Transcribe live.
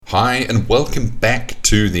Hi, and welcome back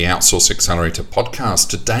to the Outsource Accelerator podcast.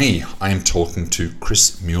 Today, I am talking to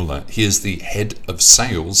Chris Mueller. He is the head of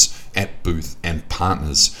sales at Booth and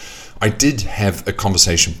Partners. I did have a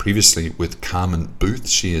conversation previously with Carmen Booth.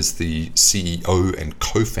 She is the CEO and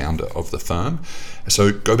co-founder of the firm.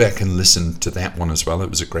 So go back and listen to that one as well. It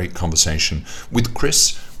was a great conversation. With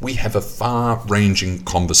Chris, we have a far-ranging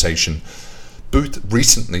conversation. Booth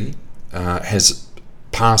recently has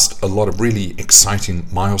passed a lot of really exciting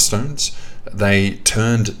milestones. They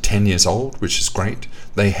turned 10 years old, which is great.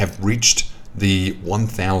 They have reached the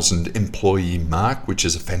 1,000 employee mark, which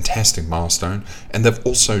is a fantastic milestone. And they've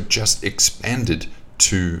also just expanded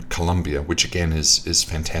to Colombia, which again is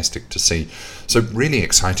fantastic to see. So really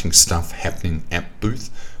exciting stuff happening at Booth.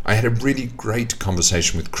 I had a really great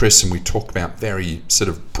conversation with Chris, and we talked about very sort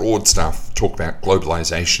of broad stuff, talk about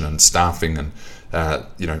globalization and staffing and,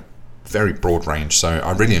 very broad range. So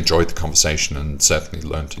I really enjoyed the conversation and certainly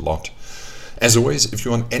learned a lot. As always, if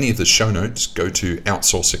you want any of the show notes, go to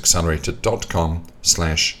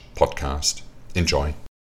outsourceaccelerator.com/podcast. Enjoy.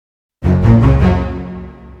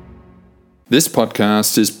 This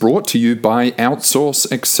podcast is brought to you by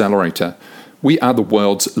Outsource Accelerator. We are the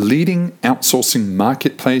world's leading outsourcing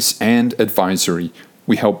marketplace and advisory.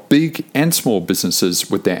 We help big and small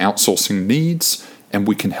businesses with their outsourcing needs, and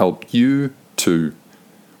we can help you too.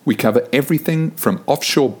 We cover everything from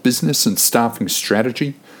offshore business and staffing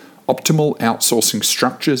strategy, optimal outsourcing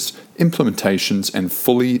structures, implementations, and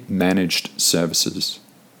fully managed services.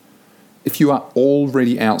 If you are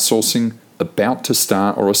already outsourcing, about to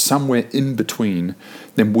start, or are somewhere in between,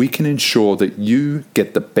 then we can ensure that you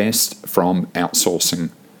get the best from outsourcing.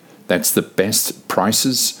 That's the best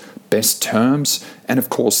prices, best terms, and of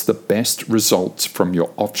course the best results from your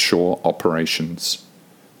offshore operations.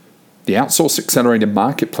 The Outsource Accelerator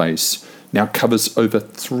Marketplace now covers over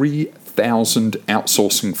 3,000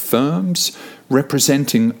 outsourcing firms,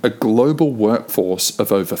 representing a global workforce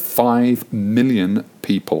of over 5 million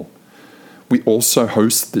people. We also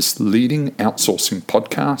host this leading outsourcing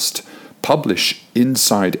podcast, publish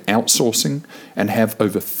Inside Outsourcing, and have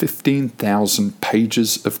over 15,000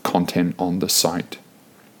 pages of content on the site.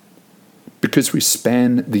 Because we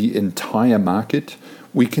span the entire market,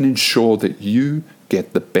 we can ensure that you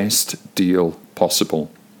get the best deal possible.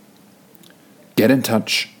 Get in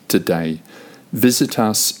touch today. Visit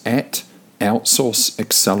us at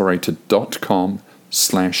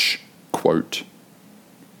outsourceaccelerator.com/quote.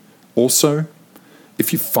 Also,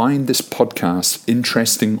 if you find this podcast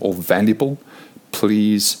interesting or valuable,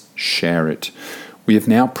 please share it. We have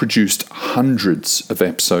now produced hundreds of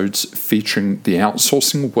episodes featuring the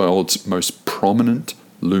outsourcing world's most prominent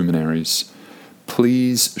luminaries.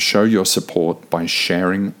 Please show your support by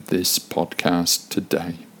sharing this podcast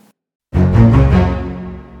today.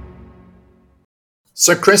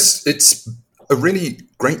 So, Chris, it's a really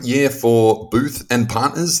great year for Booth and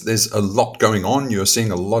Partners. There's a lot going on. You're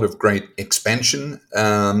seeing a lot of great expansion,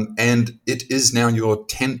 and it is now your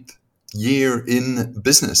 10th year in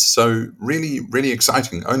business. So really, really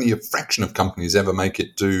exciting. Only a fraction of companies ever make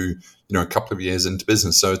it to, a couple of years into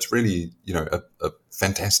business. So it's really, a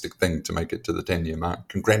fantastic thing to make it to the 10-year mark.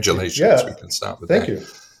 Congratulations. Yeah. We can start with Thank that. you.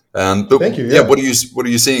 Thank you. Yeah. What are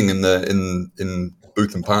you seeing in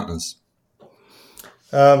Booth and Partners?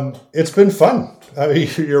 It's been fun.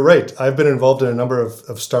 You're right. I've been involved in a number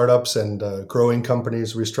of startups and growing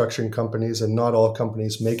companies, restructuring companies, and not all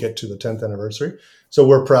companies make it to the 10th anniversary. So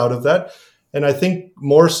we're proud of that. And I think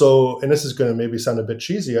more so, and this is going to maybe sound a bit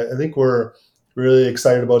cheesy, I think we're really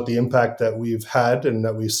excited about the impact that we've had and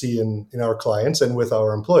that we see in our clients and with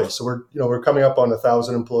our employees. So we're coming up on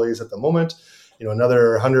 1,000 employees at the moment,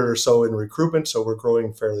 another 100 or so in recruitment. So we're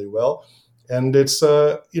growing fairly well. And it's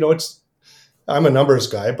I'm a numbers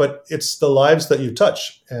guy, but it's the lives that you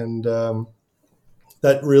touch. And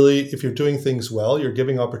that really, if you're doing things well, you're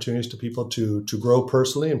giving opportunities to people to grow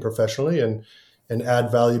personally and professionally and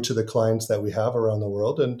add value to the clients that we have around the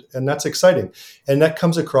world. And that's exciting. And that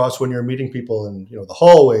comes across when you're meeting people in, the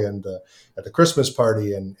hallway and at the Christmas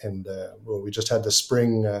party. And we just had the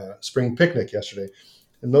spring picnic yesterday.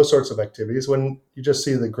 And those sorts of activities, when you just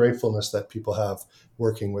see the gratefulness that people have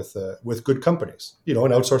working with good companies. And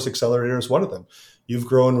Outsource Accelerator is one of them. You've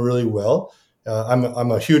grown really well.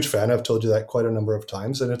 I'm a huge fan. I've told you that quite a number of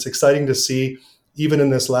times. And it's exciting to see, even in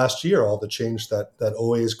this last year, all the change that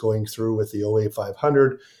OA is going through with the OA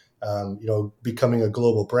 500, becoming a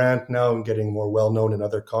global brand now and getting more well-known in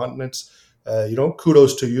other continents.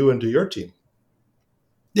 Kudos to you and to your team.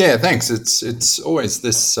 Yeah, thanks. It's always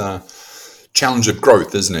this challenge of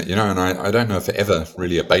growth, isn't it? And I don't know if it ever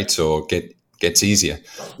really abates or gets easier.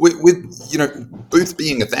 With Booth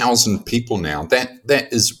being 1,000 people now, that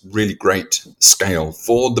is really great scale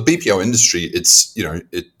for the BPO industry. It's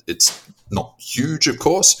it's not huge, of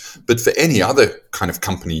course, but for any other kind of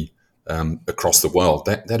company across the world,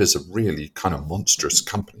 that is a really kind of monstrous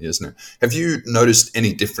company, isn't it? Have you noticed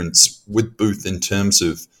any difference with Booth in terms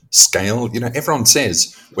of scale? Everyone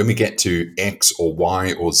says when we get to X or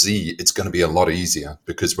Y or Z, it's going to be a lot easier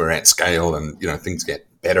because we're at scale and things get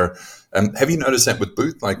better. Have you noticed that with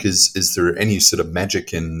Booth? Like, is there any sort of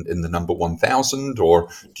magic in the number 1,000, or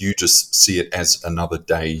do you just see it as another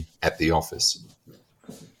day at the office?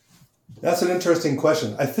 That's an interesting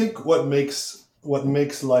question. I think what makes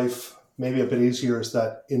life maybe a bit easier is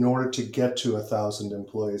that in order to get to 1,000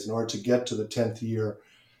 employees, in order to get to the 10th year,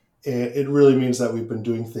 it really means that we've been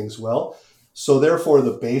doing things well. So therefore,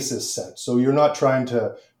 the base is set. So you're not trying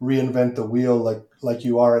to reinvent the wheel like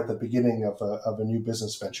you are at the beginning of a new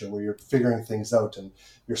business venture, where you're figuring things out and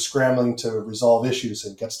you're scrambling to resolve issues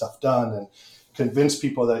and get stuff done and convince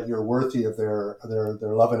people that you're worthy of their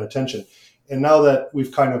love and attention. And now that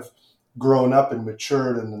we've kind of grown up and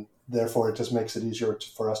matured, and therefore it just makes it easier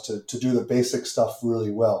for us to do the basic stuff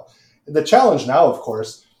really well. And the challenge now, of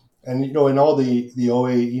course, and in all the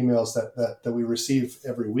OA emails that we receive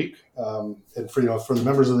every week, and for the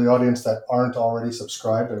members of the audience that aren't already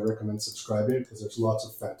subscribed, I recommend subscribing because there's lots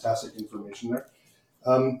of fantastic information there.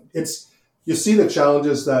 You see the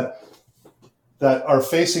challenges that are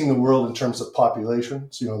facing the world in terms of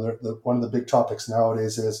population. So one of the big topics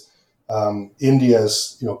nowadays is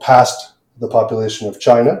India's passed the population of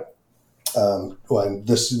China. And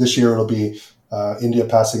this year it'll be India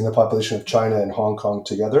passing the population of China and Hong Kong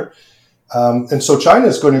together. And so China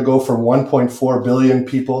is going to go from 1.4 billion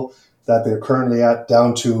people that they're currently at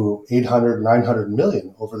down to 800, 900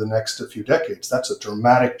 million over the next few decades. That's a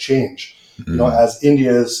dramatic change, as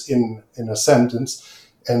India is in ascendance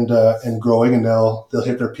and growing, and they'll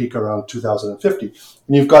hit their peak around 2050.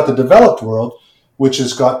 And you've got the developed world, which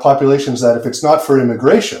has got populations that if it's not for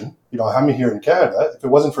immigration, I'm here in Canada, if it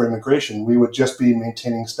wasn't for immigration, we would just be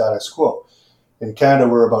maintaining status quo. In Canada,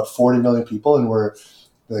 we're about 40 million people, and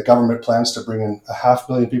the government plans to bring in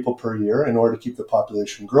 500,000 people per year in order to keep the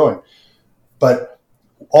population growing. But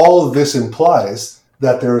all of this implies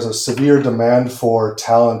that there is a severe demand for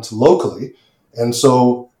talent locally. And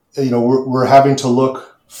so, we're having to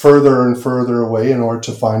look further and further away in order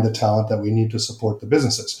to find the talent that we need to support the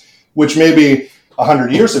businesses, which maybe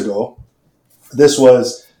 100 years ago, this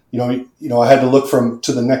was, I had to look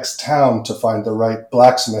to the next town to find the right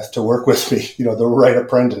blacksmith to work with me, the right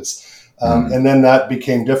apprentice. And then that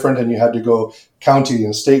became different, and you had to go county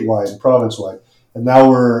and statewide and province-wide. And now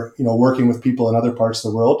we're, working with people in other parts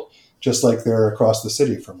of the world, just like they're across the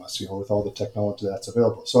city from us, with all the technology that's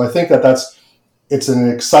available. So I think it's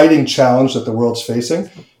an exciting challenge that the world's facing.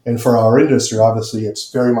 And for our industry, obviously,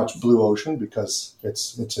 it's very much blue ocean because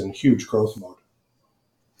it's in huge growth mode.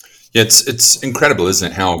 Yeah, it's incredible,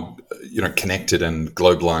 isn't it, how connected and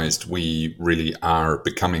globalized we really are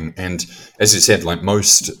becoming. And as you said, like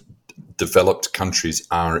most developed countries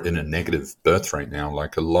are in a negative birth rate now.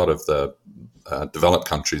 Like a lot of the developed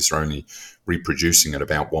countries are only reproducing at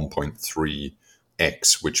about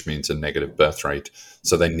 1.3x, which means a negative birth rate.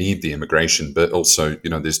 So they need the immigration, but also,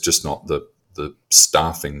 there's just not the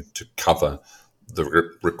staffing to cover the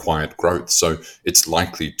required growth. So it's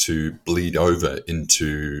likely to bleed over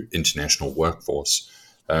into international workforce.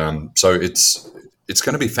 So it's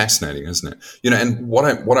going to be fascinating, isn't it? And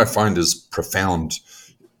what I find is profound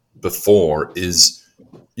before is,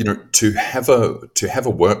 to have a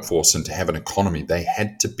workforce and to have an economy, they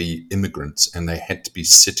had to be immigrants and they had to be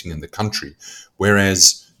sitting in the country.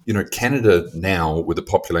 Whereas, Canada now, with a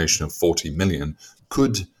population of 40 million,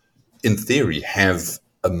 could, in theory, have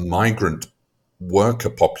a migrant worker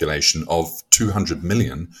population of 200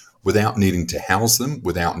 million without needing to house them,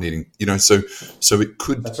 without needing, so it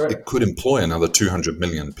could That's right. It could employ another 200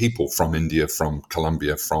 million people from India, from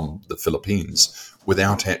Colombia, from the Philippines,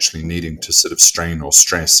 without actually needing to sort of strain or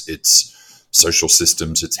stress its social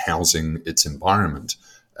systems, its housing, its environment.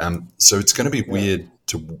 So it's going to be weird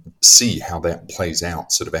to see how that plays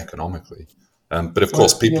out sort of economically. But of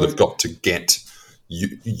course, people have got to get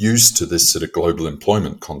used to this sort of global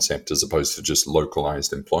employment concept as opposed to just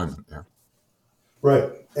localized employment. Yeah. Right.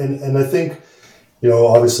 And I think,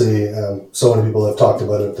 obviously, so many people have talked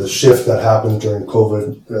about it, the shift that happened during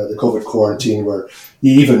COVID, the COVID quarantine, where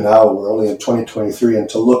even now we're only in 2023, and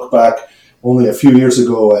to look back only a few years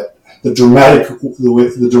ago at the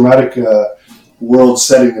dramatic world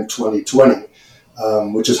setting in 2020,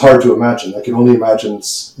 which is hard to imagine. I can only imagine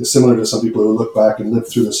it's similar to some people who look back and lived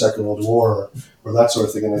through the Second World War or that sort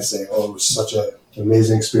of thing, and they say, "Oh, it was such an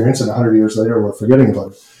amazing experience," and 100 years later, we're forgetting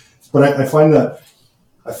about it. But I find that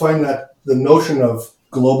the notion of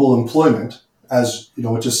global employment, as you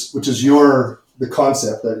know, which is the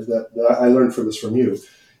concept that I learned from you,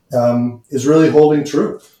 is really holding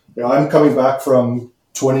true. You know, I'm coming back from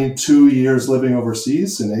 22 years living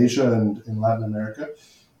overseas in Asia and in Latin America,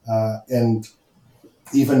 and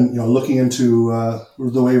even looking into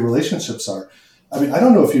the way relationships are. I mean, I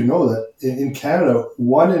don't know if you know that in Canada,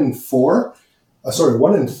 1 in 3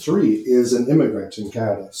 is an immigrant in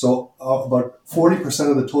Canada. So about 40%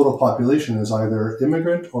 of the total population is either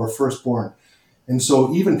immigrant or firstborn. And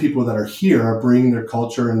so even people that are here are bringing their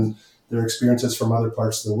culture and their experiences from other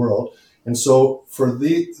parts of the world. And so for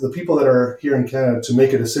the people that are here in Canada to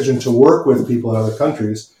make a decision to work with people in other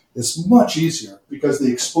countries, it's much easier because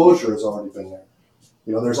the exposure has already been there.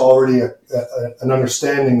 You know, there's already an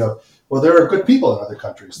understanding of, well, there are good people in other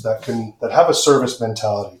countries that have a service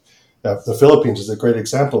mentality. The Philippines is a great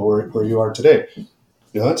example where you are today.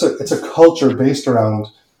 You know, it's a culture based around,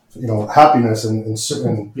 happiness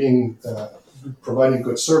and being providing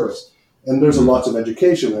good service. And there's lots of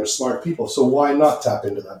education. There's smart people. So why not tap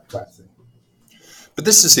into that kind of thing? But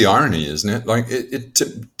this is the irony, isn't it? Like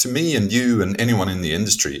to me and you and anyone in the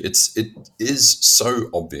industry, it is so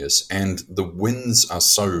obvious, and the wins are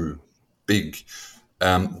so big.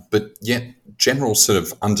 But yet, general sort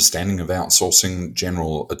of understanding of outsourcing,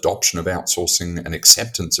 general adoption of outsourcing, and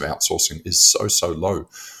acceptance of outsourcing is so low.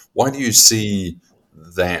 Why do you see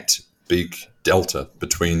that big delta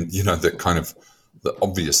between the kind of the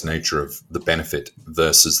obvious nature of the benefit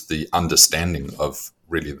versus the understanding of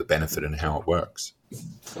really the benefit and how it works?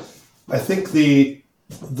 I think the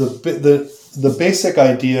basic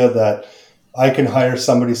idea that I can hire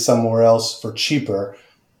somebody somewhere else for cheaper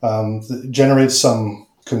generates some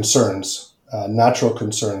concerns, natural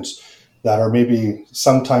concerns that are maybe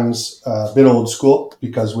sometimes a bit old school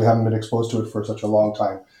because we haven't been exposed to it for such a long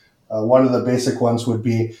time. One of the basic ones would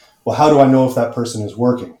be, well, how do I know if that person is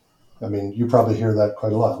working? I mean, you probably hear that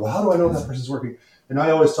quite a lot. Well, how do I know if that person is working? And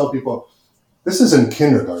I always tell people, this isn't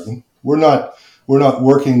kindergarten. We're not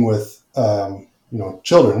working with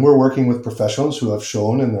children. We're working with professionals who have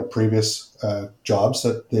shown in their previous jobs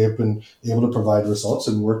that they have been able to provide results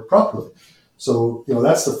and work properly. So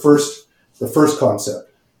that's the first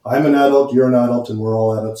concept. I'm an adult, you're an adult, and we're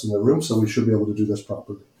all adults in the room, so we should be able to do this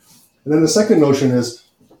properly. And then the second notion is,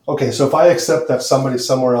 okay, so if I accept that somebody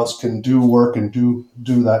somewhere else can do work and do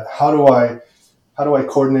that, how do I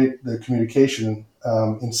coordinate the communication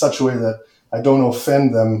in such a way that I don't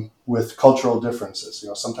offend them with cultural differences?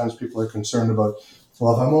 Sometimes people are concerned about,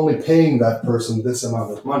 well, if I'm only paying that person this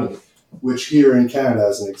amount of money, which here in Canada,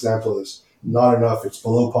 as an example, is not enough, it's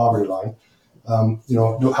below poverty line,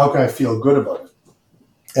 how can I feel good about it?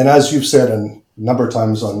 And as you've said a number of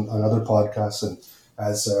times on other podcasts, and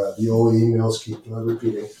as the OE emails keep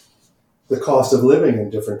repeating, the cost of living in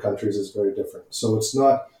different countries is very different. So it's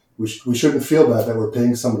not, we shouldn't feel bad that we're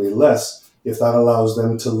paying somebody less if that allows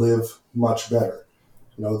them to live much better.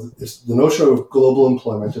 The notion of global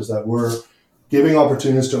employment is that we're giving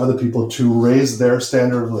opportunities to other people to raise their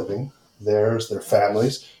standard of living, theirs, their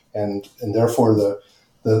families, and therefore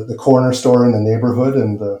the corner store in the neighborhood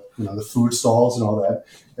and the food stalls and all that.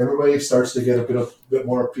 Everybody starts to get a bit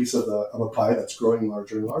more piece of a pie that's growing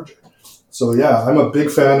larger and larger. So yeah, I'm a big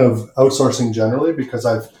fan of outsourcing generally because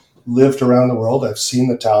I've lived around the world. I've seen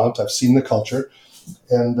the talent, I've seen the culture,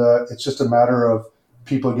 and it's just a matter of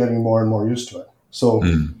people getting more and more used to it. So,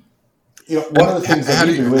 one of the things that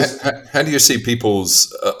we do is... How do you see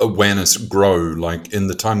people's awareness grow, like in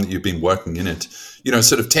the time that you've been working in it?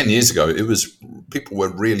 Sort of 10 years ago, people were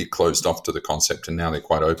really closed off to the concept, and now they're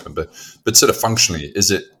quite open. But sort of functionally,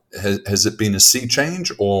 has it been a sea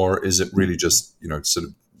change, or is it really just, sort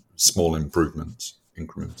of small increments?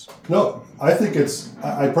 No, I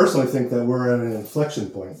personally think that we're at an inflection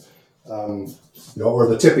point. Or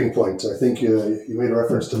the tipping point. I think you made a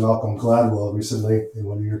reference to Malcolm Gladwell recently in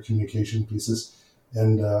one of your communication pieces,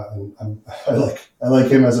 and I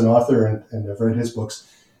like him as an author, and I've read his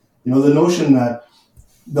books. The notion that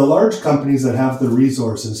the large companies that have the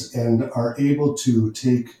resources and are able to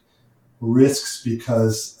take risks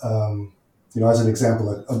because, as an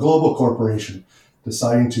example, a global corporation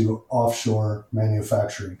deciding to offshore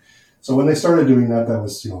manufacturing. So when they started doing that, that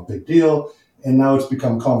was a big deal, and now it's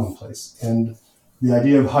become commonplace. And the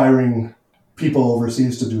idea of hiring people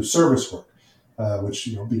overseas to do service work, which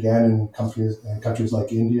began in countries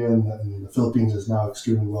like India and the Philippines, is now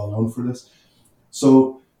extremely well known for this.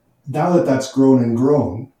 So now that that's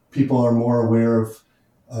grown, people are more aware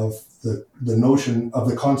of the notion of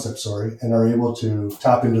the concept, and are able to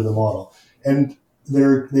tap into the model. And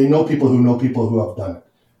they know people who have done it.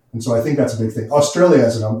 And so I think that's a big thing. Australia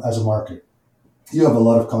as a market, you have a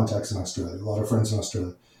lot of contacts in Australia, a lot of friends in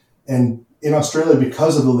Australia. And in Australia,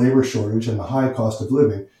 because of the labor shortage and the high cost of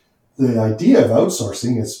living, the idea of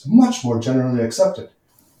outsourcing is much more generally accepted.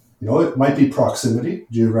 It might be proximity,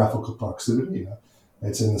 geographical proximity.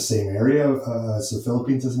 It's in the same area as the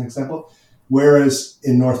Philippines, as an example. Whereas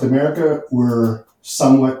in North America, we're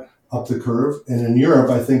somewhat up the curve. And in Europe,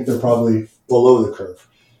 I think they're probably below the curve.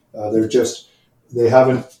 They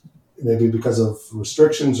haven't, maybe because of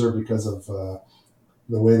restrictions or because of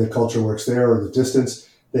the way the culture works there or the distance,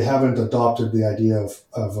 they haven't adopted the idea of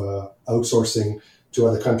outsourcing to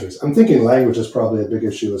other countries. I'm thinking language is probably a big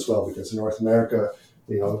issue as well, because in North America,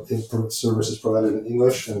 services provided in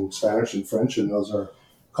English and Spanish and French, and those are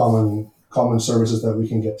common services that we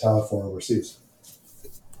can get talent for overseas.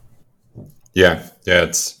 Yeah,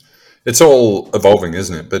 it's all evolving,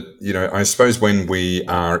 isn't it? But I suppose when we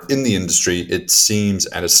are in the industry, it seems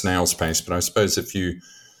at a snail's pace. But I suppose if you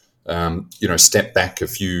step back a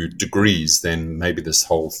few degrees, then maybe this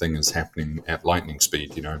whole thing is happening at lightning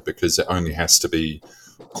speed. Because it only has to be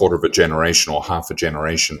a quarter of a generation or half a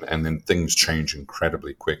generation, and then things change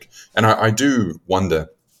incredibly quick. And I do wonder,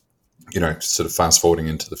 sort of fast forwarding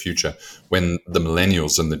into the future, when the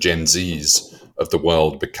millennials and the Gen Zs of the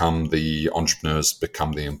world become the entrepreneurs,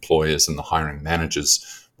 become the employers and the hiring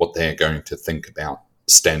managers, what they're going to think about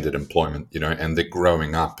standard employment, and they're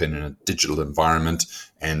growing up in a digital environment,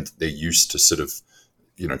 and they're used to sort of,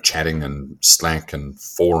 chatting and Slack and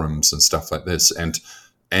forums and stuff like this, and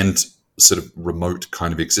sort of remote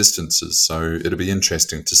kind of existences. So it'll be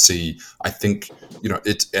interesting to see. I think,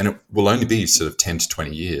 it will only be sort of 10 to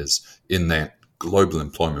 20 years in that global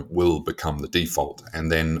employment will become the default.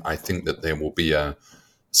 And then I think that there will be a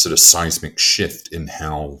sort of seismic shift in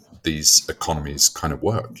how these economies kind of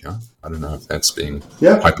work. Yeah. I don't know if that's being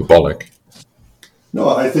hyperbolic. No,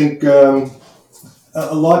 I think a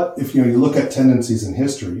lot, if you look at tendencies in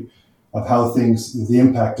history of how the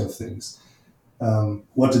impact of things,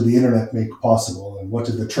 what did the internet make possible, and what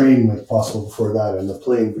did the train make possible before that, and the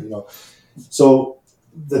plane, So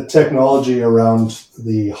the technology around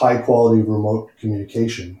the high quality remote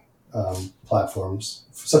communication platforms,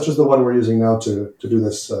 such as the one we're using now to do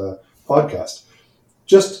this podcast,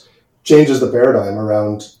 just changes the paradigm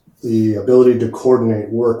around the ability to coordinate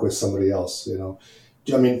work with somebody else.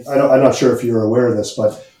 I mean, I'm not sure if you're aware of this,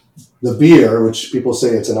 but the beer, which people say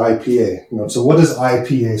it's an IPA, so what does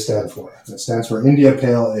IPA stand for? It stands for India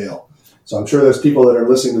Pale Ale. So I'm sure there's people that are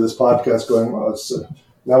listening to this podcast going, well,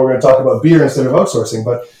 now we're going to talk about beer instead of outsourcing.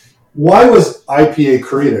 But why was IPA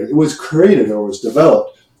created? It was created, or was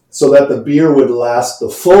developed, so that the beer would last the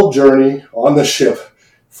full journey on the ship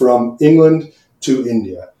from England to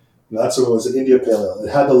India. And that's what it was, an India Pale Ale.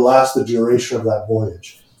 It had to last the duration of that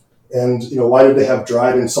voyage. And, why did they have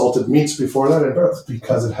dried and salted meats before that?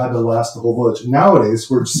 Because it had to last the whole voyage. Nowadays,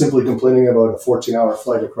 we're simply complaining about a 14-hour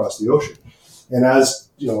flight across the ocean. And as,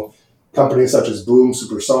 companies such as Boom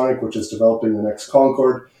Supersonic, which is developing the next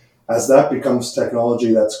Concorde, as that becomes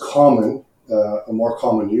technology that's common, a more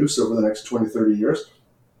common use over the next 20, 30 years,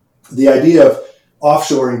 the idea of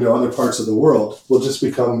offshoring to other parts of the world will just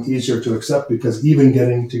become easier to accept, because even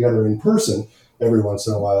getting together in person every once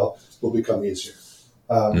in a while will become easier.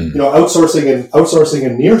 Outsourcing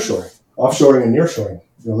and nearshoring, offshoring and nearshoring.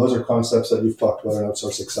 Those are concepts that you've talked about in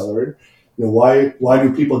Outsource Accelerator. Why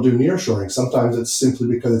do people do nearshoring? Sometimes it's simply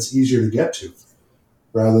because it's easier to get to,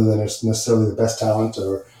 rather than it's necessarily the best talent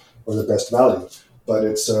or the best value. But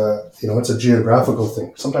it's it's a geographical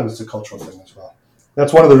thing. Sometimes it's a cultural thing as well.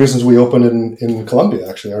 That's one of the reasons we opened in Colombia,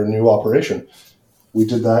 actually, our new operation. We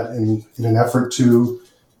did that in an effort to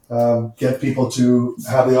get people to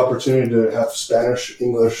have the opportunity to have Spanish,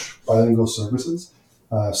 English, bilingual services,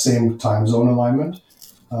 same time zone alignment.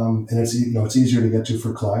 And it's easier to get to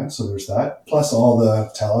for clients. So there's that, plus all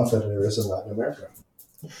the talent that there is in Latin America.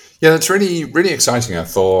 Yeah, that's really, really exciting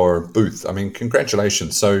for Booth. I mean,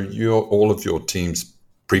 congratulations. So all of your teams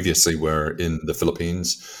previously were in the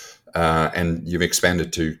Philippines, and you've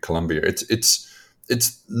expanded to Colombia.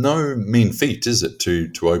 It's no mean feat, is it,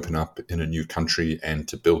 to open up in a new country and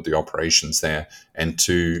to build the operations there, and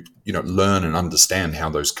to learn and understand how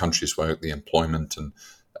those countries work, the employment, and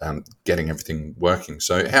getting everything working.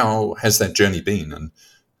 So how has that journey been?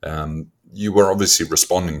 And you were obviously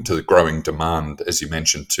responding to the growing demand, as you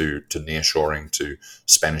mentioned, to nearshoring, to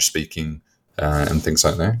Spanish speaking, and things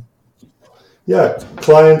like that. Yeah,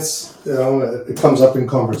 clients, it comes up in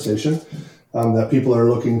conversation. that people are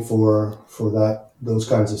looking for those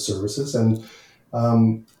kinds of services. And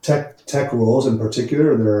tech roles in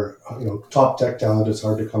particular, they're top tech talent is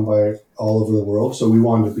hard to come by all over the world. So we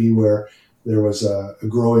wanted to be where there was a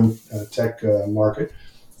growing tech market.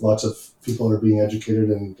 Lots of people are being educated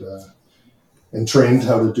and trained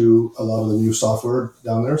how to do a lot of the new software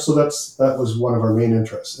down there. So that was one of our main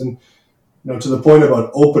interests. And to the point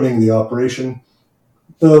about opening the operation,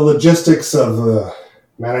 the logistics of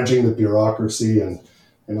managing the bureaucracy and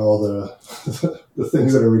all the the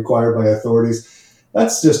things that are required by authorities,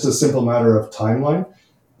 that's just a simple matter of timeline.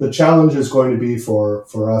 The challenge is going to be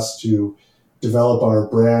for us to develop our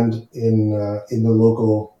brand in the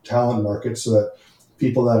local talent market so that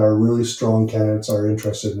people that are really strong candidates are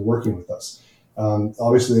interested in working with us.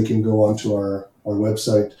 Obviously, they can go onto our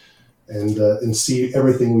website and see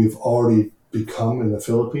everything we've already become in the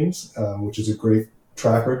Philippines, which is a great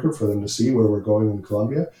track record for them to see where we're going in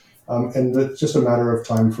Colombia. And it's just a matter of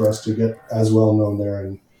time for us to get as well known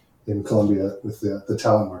there in Colombia with the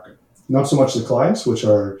talent market. Not so much the clients, which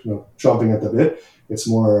are chomping at the bit. It's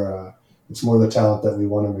more the talent that we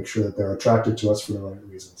want to make sure that they're attracted to us for the right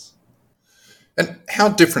reasons. And how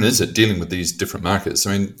different is it dealing with these different markets?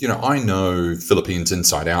 I mean, I know Philippines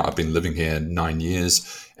inside out. I've been living here 9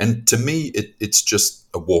 years. And to me, it's just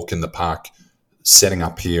a walk in the park, setting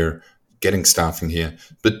up here, getting staffing here.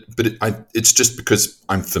 But it's just because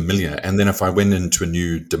I'm familiar. And then if I went into a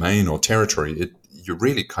new domain or territory, you're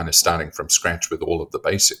really kind of starting from scratch with all of the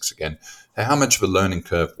basics again. How much of a learning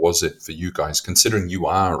curve was it for you guys, considering you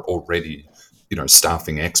are already,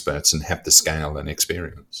 staffing experts and have the scale and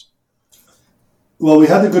experience? Well, we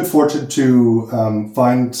had the good fortune to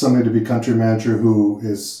find somebody to be country manager who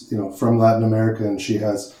is, from Latin America, and she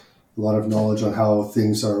has a lot of knowledge on how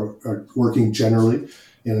things are working generally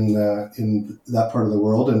in that part of the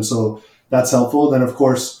world, and so that's helpful. Then, of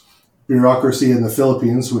course, bureaucracy in the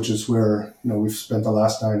Philippines, which is where we've spent the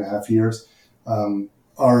last 9.5 years.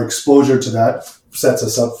 Our exposure to that sets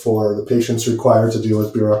us up for the patience required to deal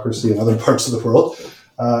with bureaucracy in other parts of the world,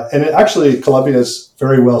 and Colombia is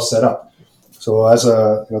very well set up. So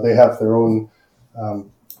they have their own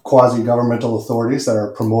quasi-governmental authorities that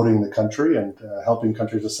are promoting the country and helping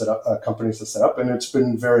countries to set up, companies to set up, and it's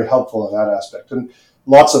been very helpful in that aspect. And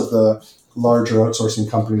lots of the larger outsourcing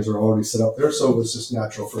companies are already set up there, so it was just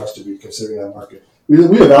natural for us to be considering that market. We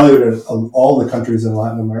evaluated all the countries in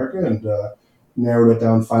Latin America and narrowed it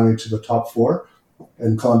down finally to the top 4,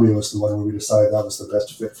 and Colombia was the one where we decided that was the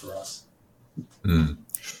best fit for us. Mm.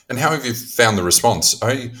 And how have you found the response?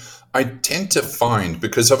 I tend to find,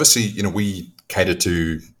 because obviously, we cater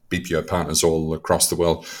to BPO partners all across the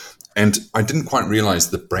world, and I didn't quite realize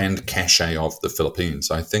the brand cachet of the Philippines.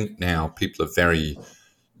 I think now people are very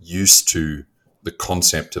used to the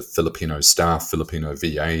concept of Filipino staff, Filipino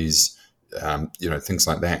VAs, things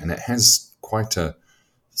like that, and it has quite an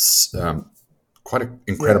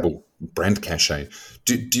incredible brand cachet.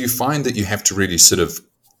 Do you find that you have to really sort of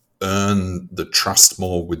earn the trust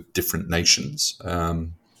more with different nations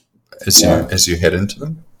as you head into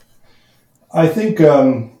them? I think,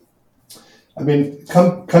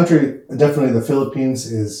 country, definitely the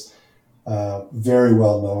Philippines is very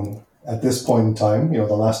well known at this point in time. The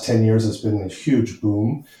last 10 years has been a huge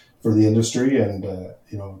boom for the industry, and the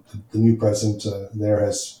new president there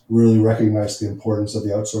has really recognized the importance of the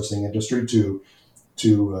outsourcing industry to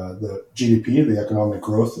the GDP, the economic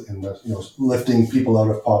growth, and lifting people out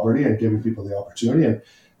of poverty and giving people the opportunity. And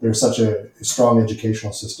there's such a strong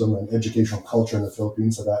educational system and educational culture in the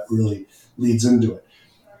Philippines that really leads into it.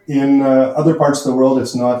 In other parts of the world,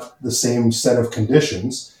 it's not the same set of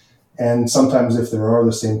conditions. And sometimes if there are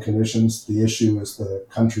the same conditions, the issue is the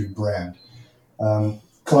country brand.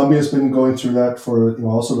 Colombia has been going through that for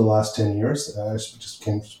also the last 10 years. I just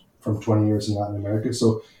came from 20 years in Latin America.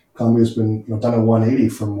 So Colombia has been done a 180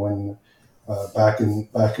 from when back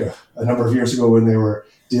a number of years ago when they were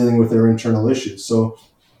dealing with their internal issues. So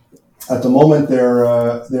at the moment,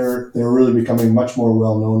 they're really becoming much more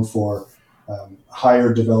well known for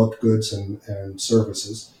higher developed goods and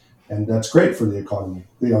services, and that's great for the economy.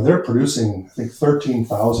 They're producing, I think,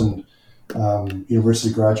 13,000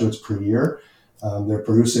 university graduates per year. They're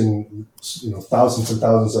producing thousands and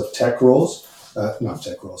thousands of tech roles, not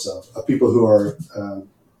tech roles, of people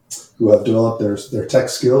who have developed their tech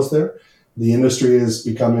skills there. The industry is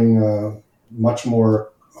becoming much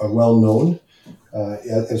more well known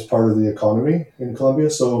as part of the economy in Colombia.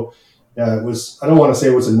 So it was, I don't want to say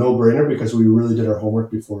it was a no-brainer because we really did our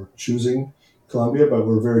homework before choosing Colombia, but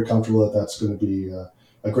we're very comfortable that that's going to be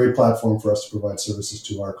a great platform for us to provide services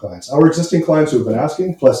to our clients. Our existing clients who have been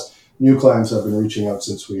asking, plus new clients have been reaching out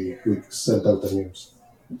since we sent out the news.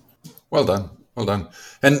 Well done. Well done.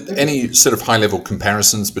 And any sort of high-level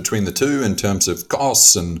comparisons between the two in terms of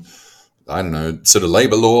costs and, I don't know, sort of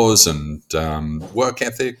labor laws and work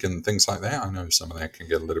ethic and things like that? I know some of that can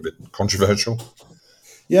get a little bit controversial.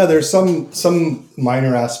 Yeah, there's some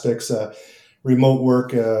minor aspects. Remote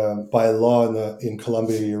work by law in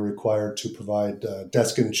Colombia, you're required to provide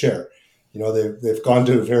desk and chair. They've gone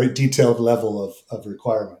to a very detailed level of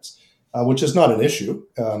requirements, which is not an issue.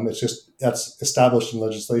 It's just that's established in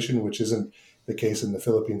legislation, which isn't the case in the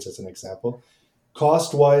Philippines, as an example.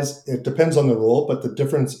 Cost-wise, it depends on the role, but the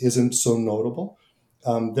difference isn't so notable.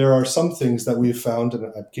 There are some things that we've found, and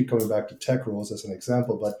I keep coming back to tech roles as an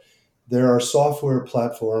example, but there are software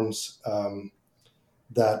platforms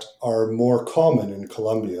that are more common in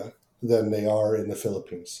Colombia than they are in the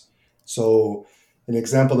Philippines. So an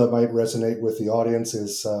example that might resonate with the audience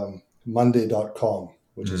is Monday.com,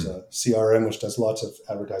 which is a CRM which does lots of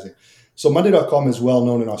advertising. So Monday.com is well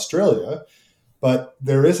known in Australia, but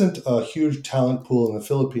there isn't a huge talent pool in the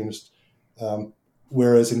Philippines,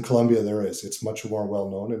 whereas in Colombia there is. It's much more well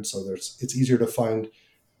known, and so it's easier to find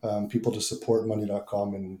people to support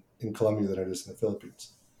Monday.com in Colombia than it is in the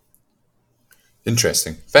Philippines.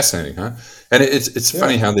 Interesting. Fascinating, huh? And it's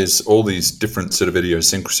funny how there's all these different sort of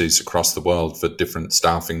idiosyncrasies across the world for different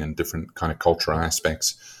staffing and different kind of cultural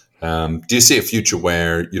aspects. Do you see a future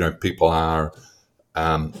where, people are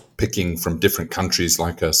picking from different countries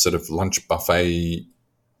like a sort of lunch buffet?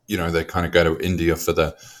 They kind of go to India for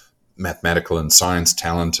the mathematical and science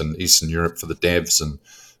talent and Eastern Europe for the devs and,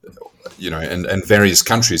 and various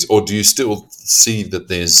countries. Or do you still see that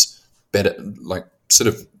there's better, like sort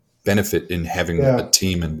of benefit in having a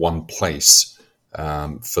team in one place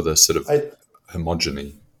for the sort of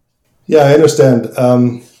homogeny? Yeah, I understand.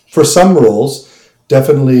 For some roles,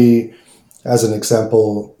 definitely, as an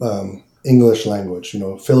example, English language.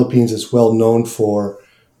 Philippines is well known for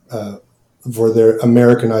their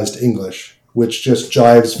Americanized English, which just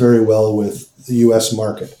jives very well with the U.S.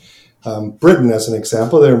 market. Britain, as an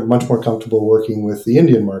example, they're much more comfortable working with the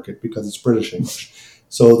Indian market because it's British English.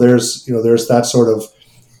 So there's that sort of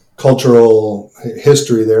cultural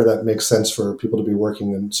history there that makes sense for people to be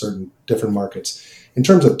working in certain different markets. In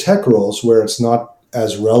terms of tech roles, where it's not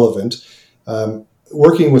as relevant,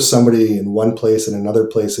 working with somebody in one place and another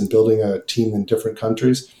place and building a team in different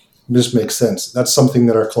countries just makes sense. That's something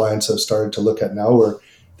that our clients have started to look at now, where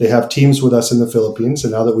they have teams with us in the Philippines,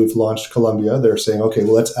 and now that we've launched Colombia, they're saying, okay,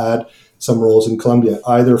 well, let's add some roles in Colombia,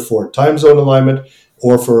 either for time zone alignment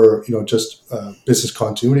or for just business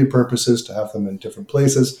continuity purposes, to have them in different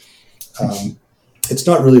places. It's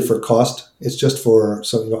not really for cost; it's just for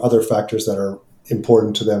some other factors that are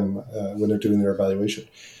important to them when they're doing their evaluation.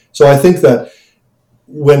 So I think that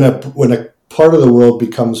when a part of the world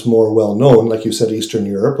becomes more well known, like you said, Eastern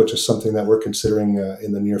Europe, which is something that we're considering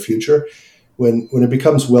in the near future, when it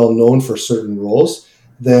becomes well known for certain roles,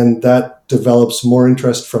 then that develops more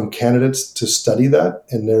interest from candidates to study that,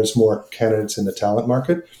 and there's more candidates in the talent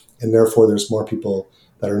market, and therefore there's more people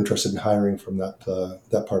that are interested in hiring from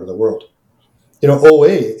that part of the world. OA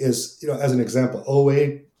is, as an example,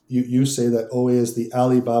 OA, you say that OA is the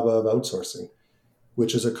Alibaba of outsourcing,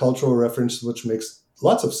 which is a cultural reference which makes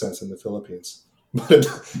lots of sense in the Philippines. But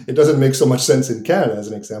it doesn't make so much sense in Canada, as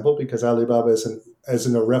an example, because Alibaba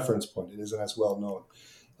isn't a reference point. It isn't as well known.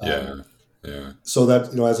 Yeah. So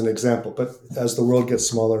that, as an example. But as the world gets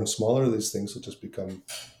smaller and smaller, these things will just become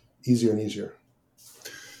easier and easier.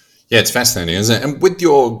 Yeah, it's fascinating, isn't it? And with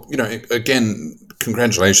your, again,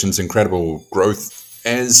 congratulations, incredible growth.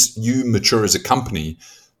 As you mature as a company,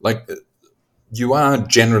 like, you are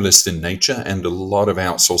generalist in nature, and a lot of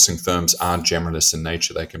outsourcing firms are generalist in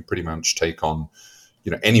nature. They can pretty much take on,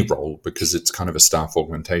 any role because it's kind of a staff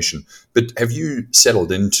augmentation. But have you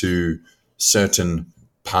settled into certain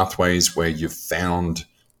pathways where you've found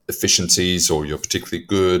efficiencies, or you're particularly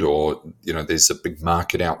good, or there's a big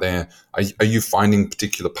market out there? Are you finding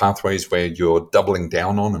particular pathways where you're doubling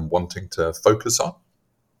down on and wanting to focus on?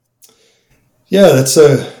 Yeah, it's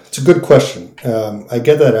a good question. I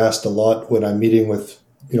get that asked a lot when I'm meeting with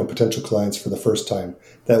potential clients for the first time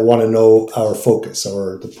that want to know our focus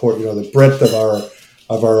or the breadth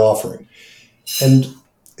of our offering. And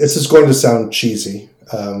this is going to sound cheesy,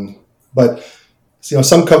 but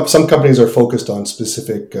some companies are focused on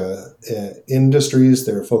specific industries.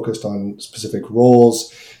 They're focused on specific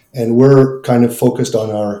roles, and we're kind of focused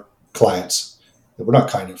on our clients.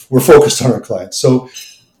 We're focused on our clients. So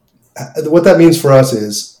what that means for us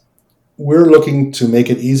is we're looking to make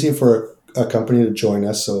it easy for a company to join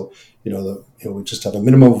us. So, we just have a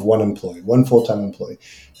minimum of one full-time employee.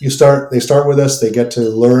 They start with us. They get to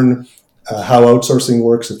learn how outsourcing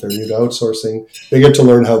works if they're new to outsourcing. They get to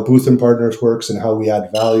learn how Booth and Partners works and how we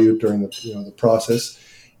add value during the process.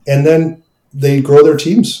 And then they grow their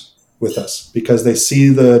teams with us because they see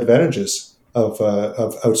the advantages of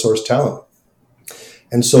outsourced talent.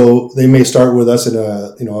 And so they may start with us in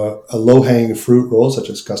a low-hanging fruit role, such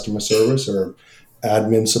as customer service or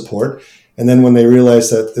admin support. And then when they realize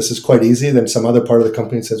that this is quite easy, then some other part of the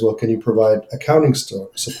company says, well, can you provide accounting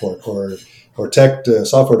support or tech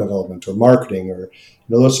software development or marketing or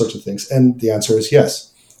those sorts of things? And the answer is yes.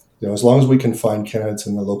 As long as we can find candidates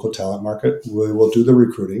in the local talent market, we will do the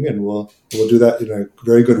recruiting, and we'll do that in a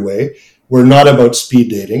very good way. We're not about speed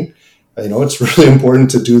dating. It's really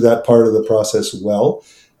important to do that part of the process well,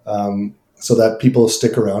 so that people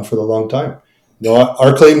stick around for the long time.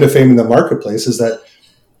 Our claim to fame in the marketplace is that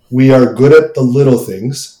we are good at the little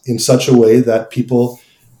things in such a way that people,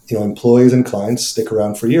 employees and clients stick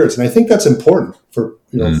around for years. And I think that's important for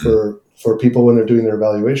people when they're doing their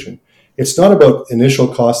evaluation. It's not about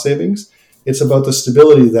initial cost savings. It's about the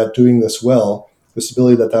stability that doing this well, the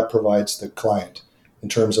stability that provides the client in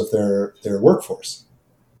terms of their workforce.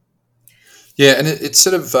 Yeah, and it's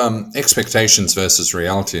sort of expectations versus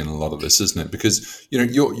reality in a lot of this, isn't it? Because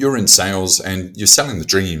you're in sales and you're selling the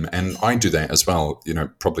dream, and I do that as well.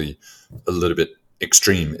 Probably a little bit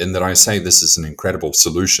extreme in that I say this is an incredible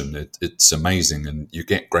solution. It's amazing, and you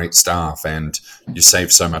get great staff, and you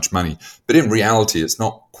save so much money. But in reality, it's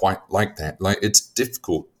not quite like that. Like, it's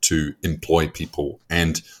difficult to employ people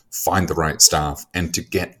and find the right staff and to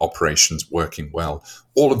get operations working well.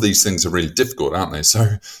 All of these things are really difficult, aren't they?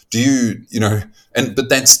 So do but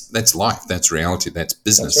that's life, that's reality, that's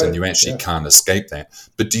business. That's right. And you actually can't escape that.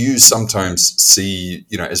 But do you sometimes see,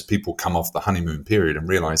 as people come off the honeymoon period and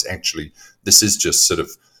realize actually this is just sort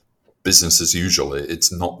of business as usual?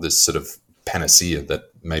 It's not this sort of panacea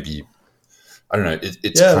that maybe, I don't know,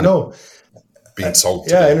 it's kind of being sold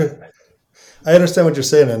to. I understand what you're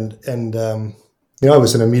saying. And I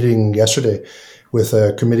was in a meeting yesterday with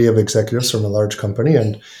a committee of executives from a large company,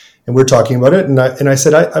 and we're talking about it. And I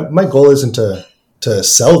said, my goal isn't to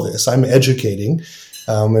sell this. I'm educating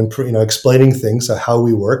and explaining things, how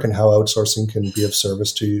we work and how outsourcing can be of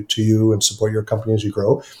service to you and support your company as you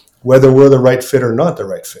grow, whether we're the right fit or not the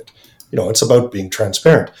right fit. It's about being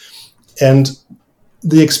transparent. And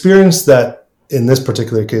the experience that in this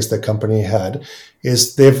particular case the company had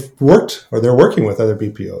is they're working with other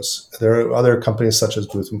BPOs. There are other companies such as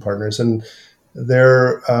Booth and Partners, and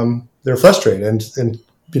they're frustrated. And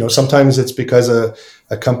sometimes it's because a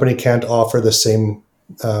company can't offer the same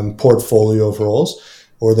portfolio of roles,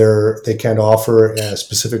 or they can't offer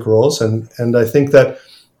specific roles. And I think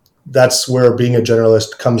that's where being a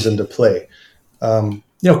generalist comes into play.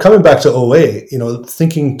 Coming back to OA,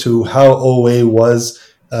 thinking to how OA was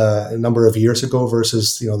a number of years ago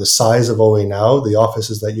versus the size of OA now, the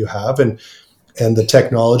offices that you have, and the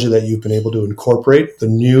technology that you've been able to incorporate, the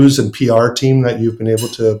news and PR team that you've been able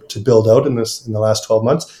to build out in the last 12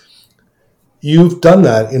 months. You've done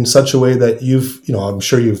that in such a way that I'm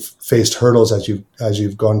sure you've faced hurdles as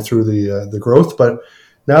you've gone through the growth, but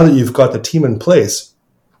now that you've got the team in place,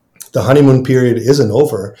 the honeymoon period isn't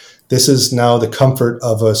over. This is now the comfort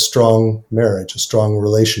of a strong marriage, a strong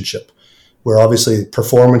relationship, where obviously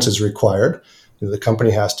performance is required. The company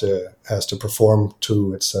has to perform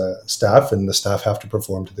to its staff, and the staff have to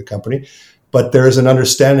perform to the company. But there is an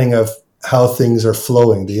understanding of how things are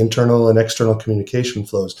flowing, the internal and external communication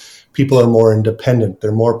flows. People are more independent.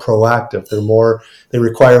 They're more proactive. They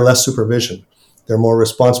require less supervision. They're more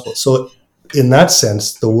responsible. So in that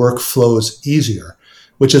sense, the work flows easier,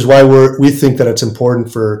 which is why we think that it's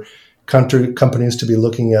important for companies to be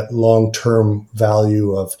looking at long-term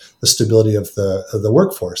value of the stability of the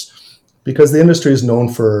workforce, because the industry is known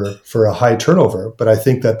for a high turnover. But I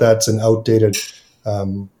think that's an outdated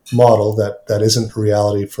model that isn't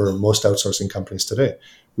reality for most outsourcing companies today.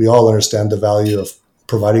 We all understand the value of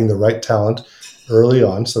providing the right talent early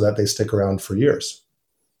on so that they stick around for years.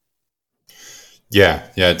 Yeah,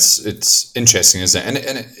 it's interesting, isn't it?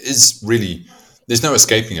 And it is really, there's no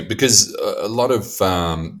escaping it, because a lot of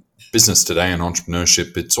business today and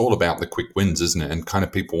entrepreneurship, it's all about the quick wins, isn't it? And kind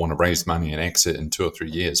of people want to raise money and exit in 2 or 3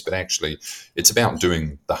 years, but actually it's about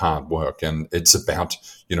doing the hard work, and it's about,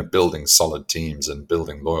 building solid teams and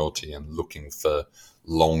building loyalty and looking for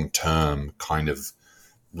long-term kind of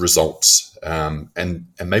results. And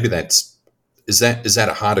maybe is that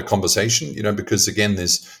a harder conversation, because again,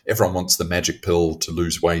 everyone wants the magic pill to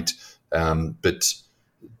lose weight. Do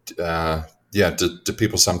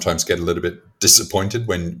people sometimes get a little bit disappointed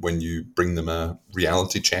when you bring them a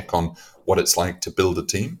reality check on what it's like to build a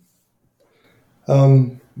team?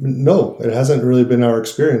 No, it hasn't really been our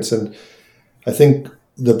experience. And I think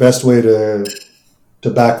the best way to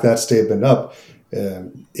back that statement up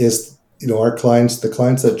is, our clients, the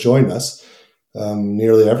clients that join us,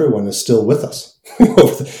 nearly everyone is still with us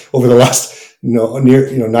over the last, near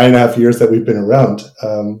 9.5 years that we've been around.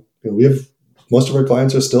 We have most of our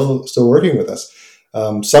clients are still working with us.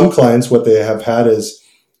 Some clients, what they have had is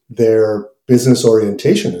their business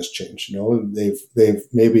orientation has changed. They've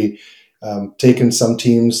maybe taken some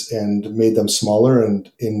teams and made them smaller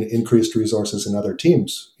and increased resources in other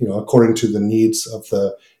teams, according to the needs of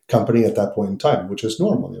the company at that point in time, which is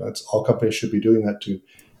normal. It's all companies should be doing that to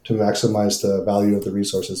maximize the value of the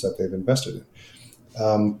resources that they've invested in.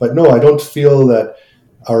 But no, I don't feel that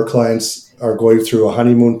our clients are going through a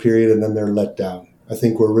honeymoon period and then they're let down. I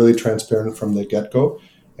think we're really transparent from the get-go,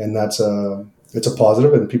 and it's a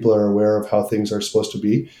positive, and people are aware of how things are supposed to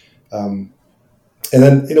be. And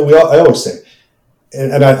then, I always say,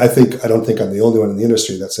 and I don't think I'm the only one in the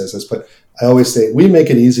industry that says this, but I always say we make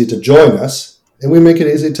it easy to join us and we make it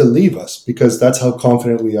easy to leave us, because that's how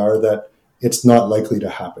confident we are that it's not likely to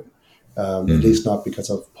happen, at least not because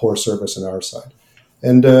of poor service on our side.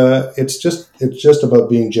 And it's just about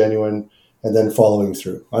being genuine and then following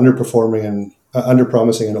through, underperforming and under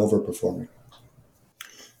promising and overperforming.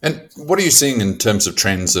 And what are you seeing in terms of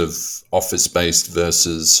trends of office-based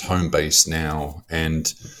versus home-based now?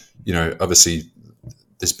 And, obviously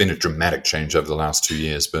there's been a dramatic change over the last 2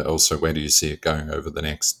 years, but also where do you see it going over the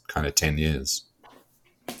next kind of 10 years?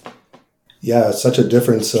 Yeah, such a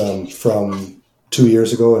difference from 2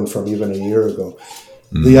 years ago and from even a year ago.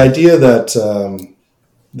 The idea that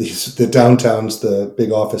the downtowns, the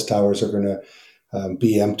big office towers, are going to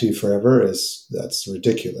be empty forever that's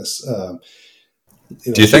ridiculous.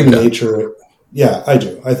 Do you think nature? Yeah, I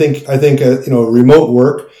do. I think remote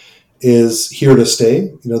work is here to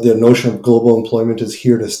stay. The notion of global employment is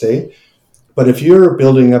here to stay. But if you're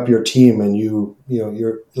building up your team and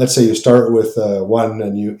let's say you start with one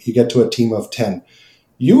and you get to a team of 10,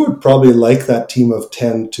 you would probably like that team of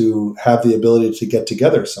 10 to have the ability to get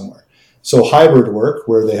together somewhere. So hybrid work,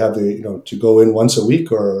 where they have to go in once a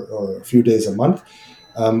week or a few days a month,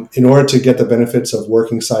 in order to get the benefits of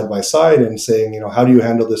working side by side and saying, how do you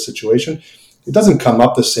handle this situation? It doesn't come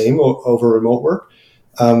up the same over remote work.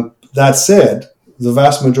 That said, the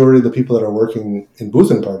vast majority of the people that are working in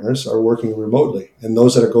Booth and Partners are working remotely, and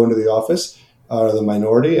those that are going to the office are the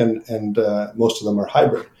minority, and most of them are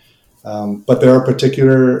hybrid. But there are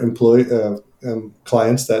particular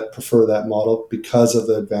clients that prefer that model because of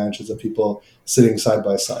the advantages of people sitting side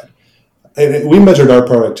by side. And we measured our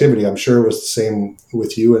productivity. I'm sure it was the same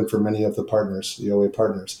with you and for many of the partners, the OA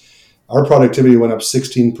partners. Our productivity went up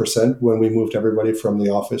 16% when we moved everybody from the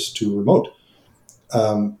office to remote.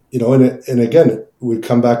 And again, we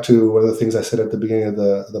come back to one of the things I said at the beginning of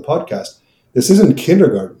the podcast. This isn't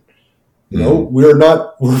kindergarten. We're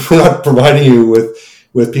not providing you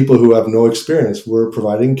with people who have no experience. We're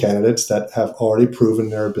providing candidates that have already proven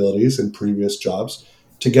their abilities in previous jobs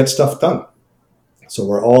to get stuff done. So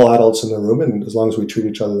we're all adults in the room, and as long as we treat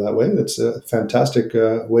each other that way, it's a fantastic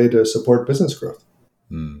way to support business growth.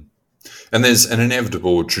 And there's an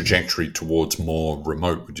inevitable trajectory towards more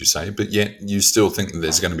remote, would you say? But yet you still think that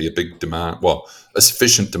there's going to be a big demand, a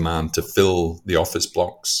sufficient demand to fill the office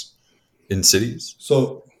blocks in cities?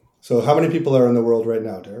 So how many people are in the world right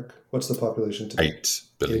now, Derek? What's the population today? 8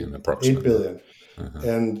 billion approximately. 8 billion.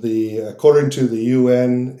 And according to the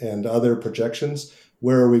UN and other projections,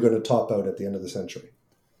 where are we going to top out at the end of the century?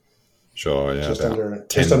 Sure, yeah. Just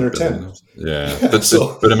under 10. Yeah.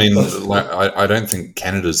 But I mean, I don't think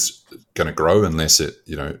Canada's going to grow unless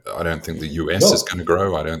I don't think the US is going to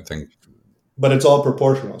grow. I don't think. But it's all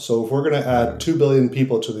proportional. So if we're going to add 2 billion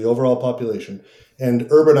people to the overall population, and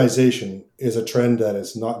urbanization is a trend that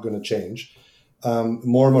is not going to change,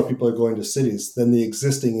 more and more people are going to cities, then the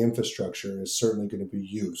existing infrastructure is certainly going to be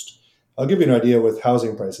used. I'll give you an idea with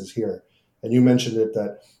housing prices here. And you mentioned it,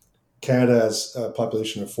 that Canada's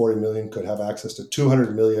population of 40 million could have access to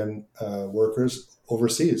 200 million workers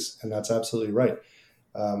overseas. And that's absolutely right.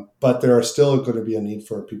 But there are still going to be a need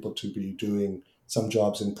for people to be doing some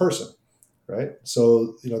jobs in person, right?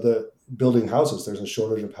 So, the building houses, there's a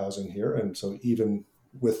shortage of housing here. And so even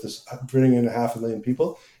with this bringing in 500,000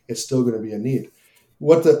 people, it's still going to be a need.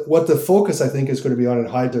 What the focus, I think, is going to be on in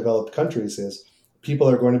high developed countries is people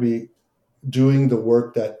are going to be doing the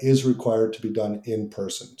work that is required to be done in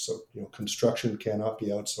person. So, construction cannot be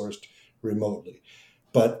outsourced remotely.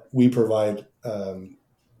 But we provide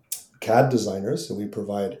CAD designers, and we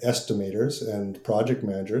provide estimators and project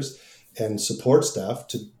managers and support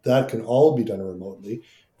staff that can all be done remotely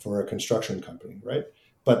for a construction company, right?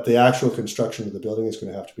 But the actual construction of the building is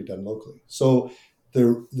going to have to be done locally. So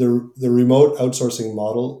the remote outsourcing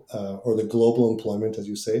model or the global employment, as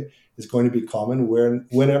you say, is going to be common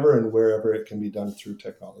whenever and wherever it can be done through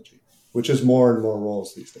technology, which is more and more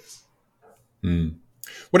roles these days. Mm.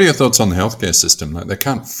 What are your thoughts on the healthcare system? Like, they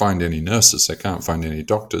can't find any nurses, they can't find any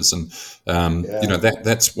doctors, and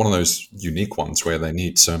that's one of those unique ones where they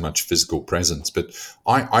need so much physical presence. But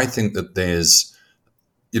I think that there's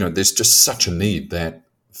just such a need that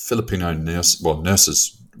Filipino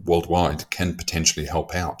nurses worldwide can potentially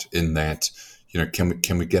help out in that.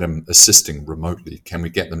 Can we get them assisting remotely? Can we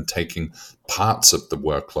get them taking parts of the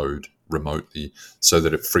workload remotely so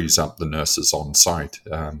that it frees up the nurses on site?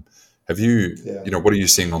 Have you, what are you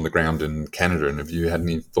seeing on the ground in Canada, and have you had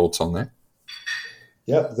any thoughts on that?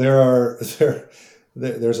 Yeah, there's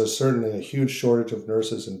certainly a huge shortage of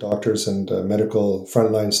nurses and doctors and medical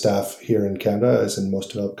frontline staff here in Canada, as in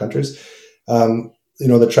most developed countries.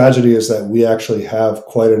 The tragedy is that we actually have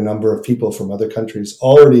quite a number of people from other countries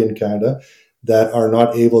already in Canada that are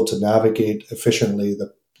not able to navigate efficiently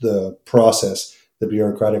the process, the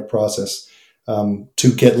bureaucratic process,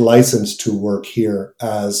 to get licensed to work here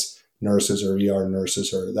as nurses or ER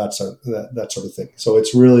nurses or that sort of thing. So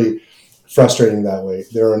it's really frustrating that way.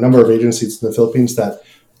 There are a number of agencies in the Philippines that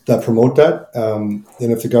promote that, and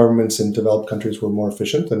if the governments in developed countries were more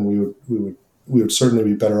efficient, then we would certainly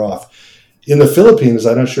be better off. In the Philippines,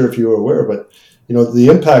 I'm not sure if you were aware, but the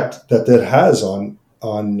impact that has on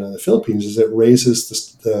the Philippines is it raises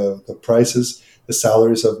the prices, the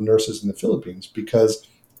salaries of nurses in the Philippines, because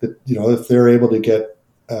if they're able to get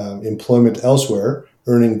employment elsewhere,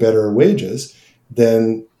 earning better wages,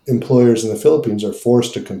 then employers in the Philippines are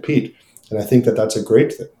forced to compete. And I think that that's a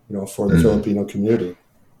great thing, for the Filipino community.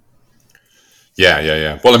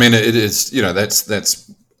 Yeah. Well, I mean, it is,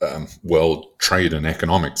 that's world trade and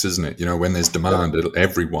economics, isn't it? When there's demand,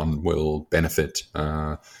 everyone will benefit.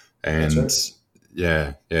 And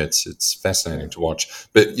right. it's fascinating to watch.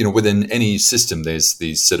 But, within any system, there's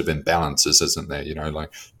these sort of imbalances, isn't there?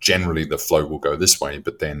 Like generally the flow will go this way,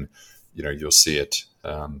 but then, you'll see it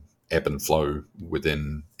ebb and flow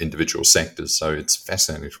within individual sectors. So it's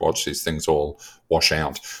fascinating to watch these things all wash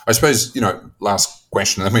out. I suppose, last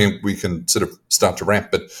question, I mean, we can sort of start to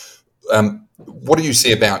wrap, but what do you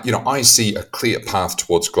see about, I see a clear path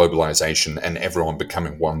towards globalization and everyone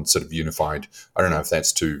becoming one sort of unified. I don't know if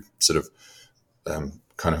that's too sort of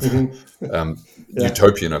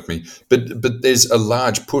utopian of me, but there's a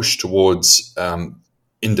large push towards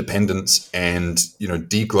independence and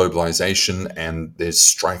deglobalization, and there's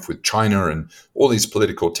strife with China and all these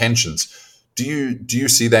political tensions. Do you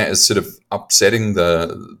see that as sort of upsetting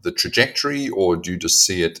the trajectory, or do you just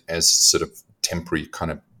see it as sort of temporary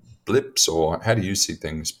kind of blips, or how do you see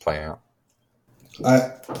things play out?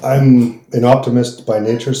 I'm an optimist by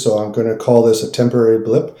nature, so I'm going to call this a temporary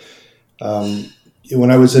blip.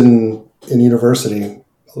 When I was in university,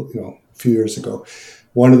 a few years ago,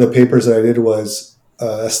 one of the papers that I did was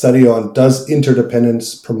a study on, does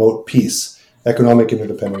interdependence promote peace? Economic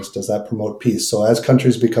interdependence, does that promote peace? So as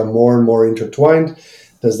countries become more and more intertwined,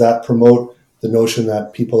 does that promote the notion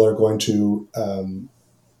that people are going to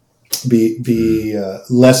be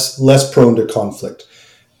less prone to conflict?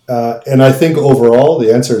 And I think overall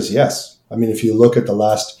the answer is yes. I mean, if you look at the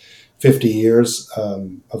last 50 years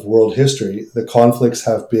of world history, the conflicts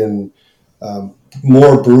have been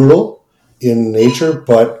more brutal in nature,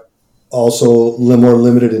 but also more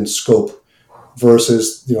limited in scope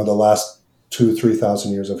versus the last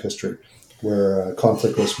 2,000-3,000 years of history, where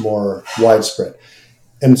conflict was more widespread.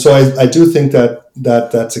 And so I do think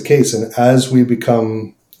that's the case. And as we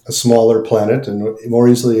become a smaller planet and more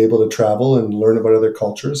easily able to travel and learn about other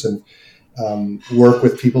cultures and work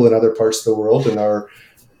with people in other parts of the world, and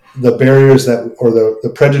the barriers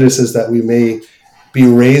the prejudices that we may be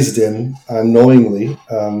raised in unknowingly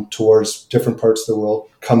towards different parts of the world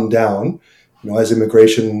come down, as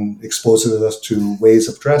immigration exposes us to ways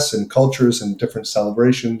of dress and cultures and different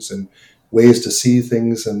celebrations and ways to see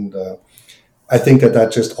things. And I think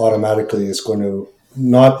that just automatically is going to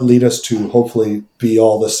not lead us to hopefully be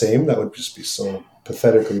all the same. That would just be so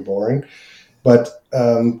pathetically boring, but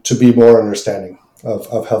to be more understanding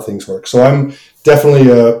of how things work. So I'm definitely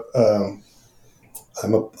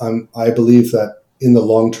I believe that in the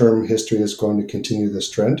long term, history is going to continue this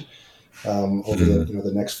trend over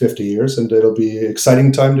the next 50 years, and it'll be an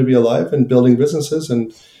exciting time to be alive and building businesses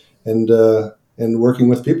and working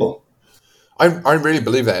with people. I really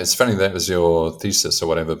believe that. It's funny that was your thesis or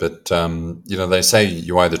whatever, but they say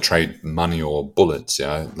you either trade money or bullets,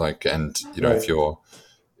 right.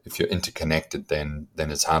 If you're interconnected, then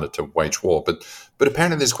it's harder to wage war. But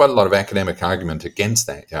apparently there's quite a lot of academic argument against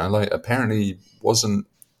that. Like apparently wasn't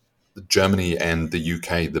Germany and the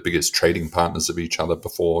UK the biggest trading partners of each other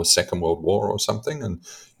before Second World War or something? And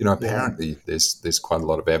apparently there's quite a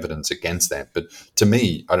lot of evidence against that. But to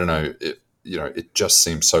me, I don't know. It just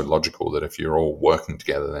seems so logical that if you're all working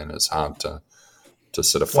together, then it's hard to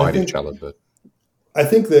sort of fight each other. But I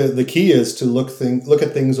think the key is to look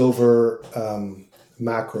at things over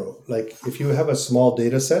macro. Like if you have a small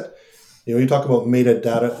data set, you talk about meta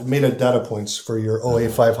data points for your OA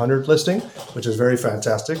 500 listing, which is very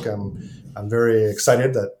fantastic. I'm very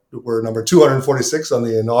excited that we're number 246 on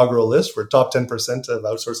the inaugural list. We're top 10% of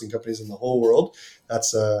outsourcing companies in the whole world.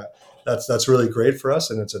 That's really great for us,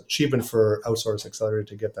 and it's an achievement for Outsource Accelerator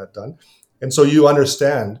to get that done. And so you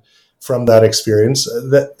understand from that experience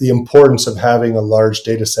that the importance of having a large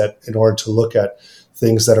data set in order to look at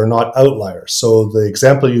things that are not outliers. So the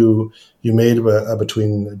example you made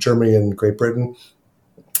between Germany and Great Britain,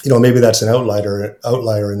 maybe that's an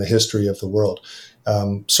outlier in the history of the world.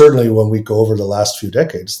 Certainly when we go over the last few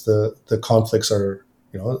decades, the conflicts are,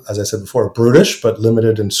 as I said before, brutish, but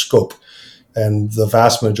limited in scope. And the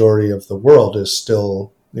vast majority of the world is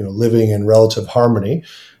still, living in relative harmony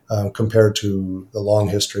compared to the long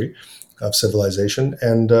history of civilization.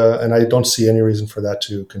 And I don't see any reason for that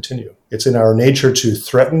to continue. It's in our nature to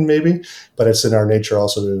threaten, maybe, but it's in our nature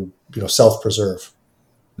also to, self-preserve.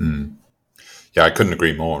 Mm. Yeah, I couldn't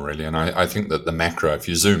agree more, really. And I think that the macro, if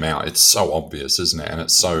you zoom out, it's so obvious, isn't it? And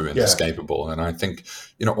it's so inescapable. Yeah. And I think,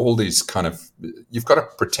 all these you've got to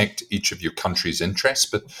protect each of your country's interests.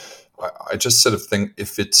 But I just sort of think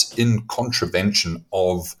if it's in contravention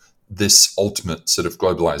of this ultimate sort of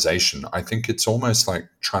globalization, I think it's almost like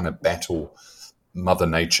trying to battle Mother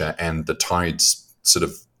Nature and the tides sort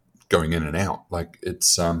of going in and out. Like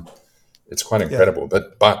it's quite incredible. Yeah.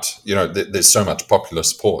 But there's so much popular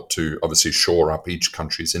support to obviously shore up each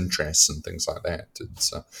country's interests and things like that.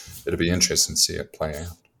 It'll be interesting to see it play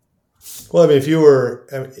out. Well, I mean, if you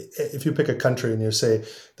pick a country and you say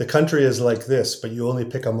the country is like this, but you only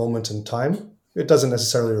pick a moment in time, it doesn't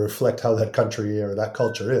necessarily reflect how that country or that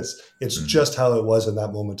culture is. It's just how it was in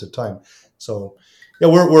that moment of time. So,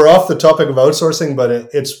 we're off the topic of outsourcing, but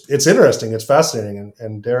it's interesting. It's fascinating.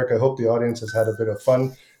 And Derek, I hope the audience has had a bit of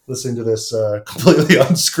fun listening to this completely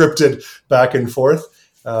unscripted back and forth.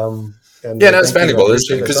 It's valuable,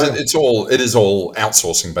 isn't it? Because it is all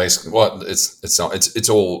outsourcing basically. Well, it's not. It's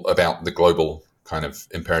all about the global kind of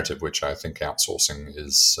imperative, which I think outsourcing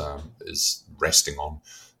is resting on.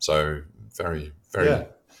 So very, very,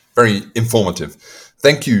 very informative.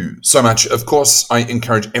 Thank you so much. Of course, I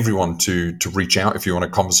encourage everyone to reach out if you want a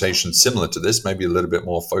conversation similar to this, maybe a little bit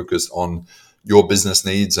more focused on your business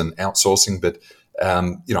needs and outsourcing. But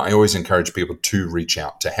I always encourage people to reach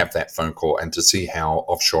out, to have that phone call and to see how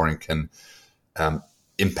offshoring can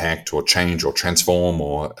impact or change or transform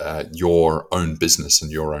or your own business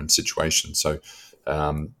and your own situation. So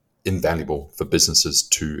invaluable for businesses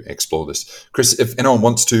to explore this. Chris, if anyone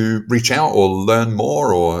wants to reach out or learn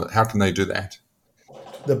more, or how can they do that?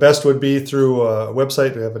 The best would be through a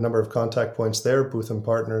website. We have a number of contact points there,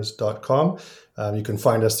 boothampartners.com. You can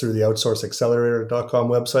find us through the outsourceaccelerator.com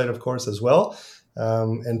website, of course, as well.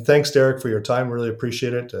 And thanks, Derek, for your time. Really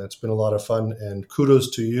appreciate it. It's been a lot of fun, and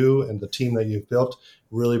kudos to you and the team that you've built.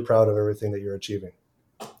 Really proud of everything that you're achieving.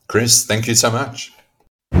 Chris, thank you so much.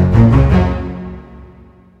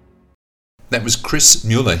 That was Chris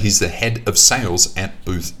Mueller. He's the head of sales at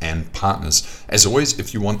Booth & Partners. As always,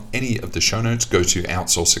 if you want any of the show notes, go to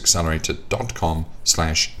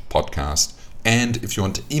outsourceaccelerator.com/podcast. And if you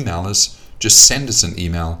want to email us, just send us an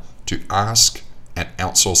email to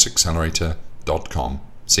ask@outsourceaccelerator.com.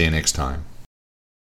 See you next time.